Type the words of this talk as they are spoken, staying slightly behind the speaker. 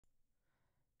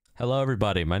Hello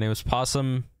everybody, my name is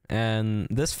Possum, and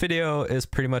this video is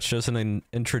pretty much just an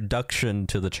introduction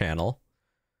to the channel.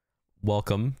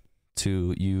 Welcome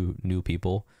to you new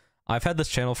people. I've had this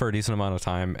channel for a decent amount of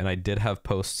time, and I did have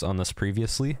posts on this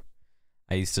previously.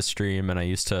 I used to stream, and I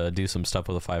used to do some stuff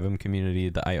with the 5M community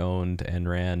that I owned and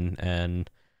ran,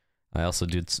 and I also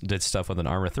did stuff with an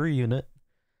Armor 3 unit.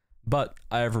 But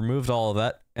I have removed all of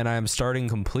that, and I am starting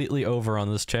completely over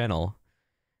on this channel.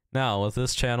 Now, with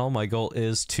this channel, my goal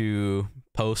is to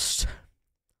post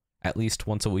at least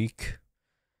once a week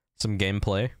some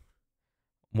gameplay.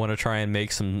 Want to try and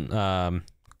make some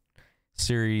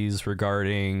series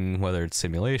regarding whether it's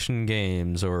simulation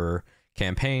games or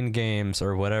campaign games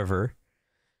or whatever.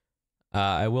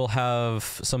 I will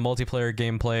have some multiplayer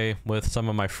gameplay with some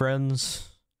of my friends.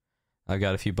 I've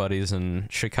got a few buddies in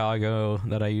Chicago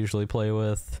that I usually play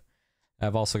with.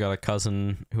 I've also got a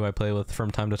cousin who I play with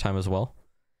from time to time as well.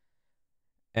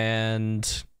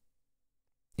 And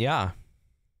yeah,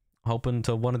 hoping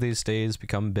to one of these days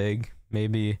become big,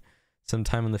 maybe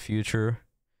sometime in the future.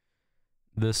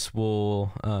 This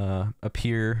will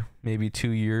appear maybe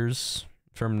 2 years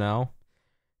from now.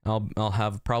 I'll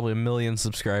have probably 1 million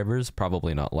subscribers,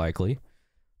 probably not likely.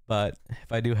 But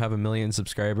if I do have 1 million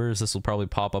subscribers, this will probably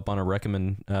pop up on a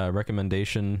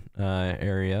recommendation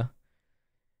area.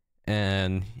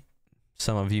 And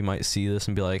some of you might see this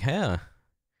and be like, hey,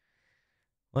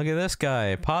 look at this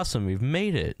guy, Possum, we've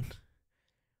made it.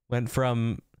 Went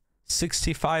from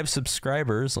 65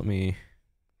 subscribers, let me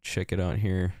check it out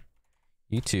here,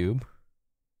 YouTube.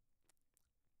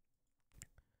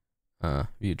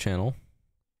 View channel.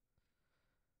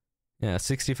 Yeah,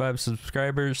 65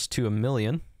 subscribers to 1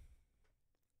 million.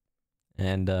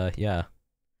 And yeah,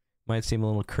 might seem a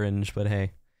little cringe, but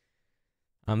hey,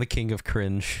 I'm the king of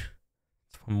cringe.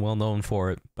 I'm well known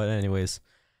for it. But anyways,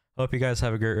 hope you guys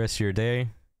have a great rest of your day.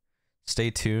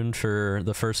 Stay tuned for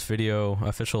the first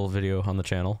official video on the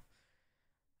channel.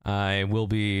 I will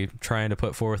be trying to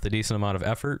put forth a decent amount of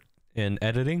effort in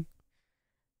editing.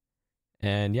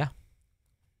 And yeah,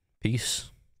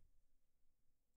 peace.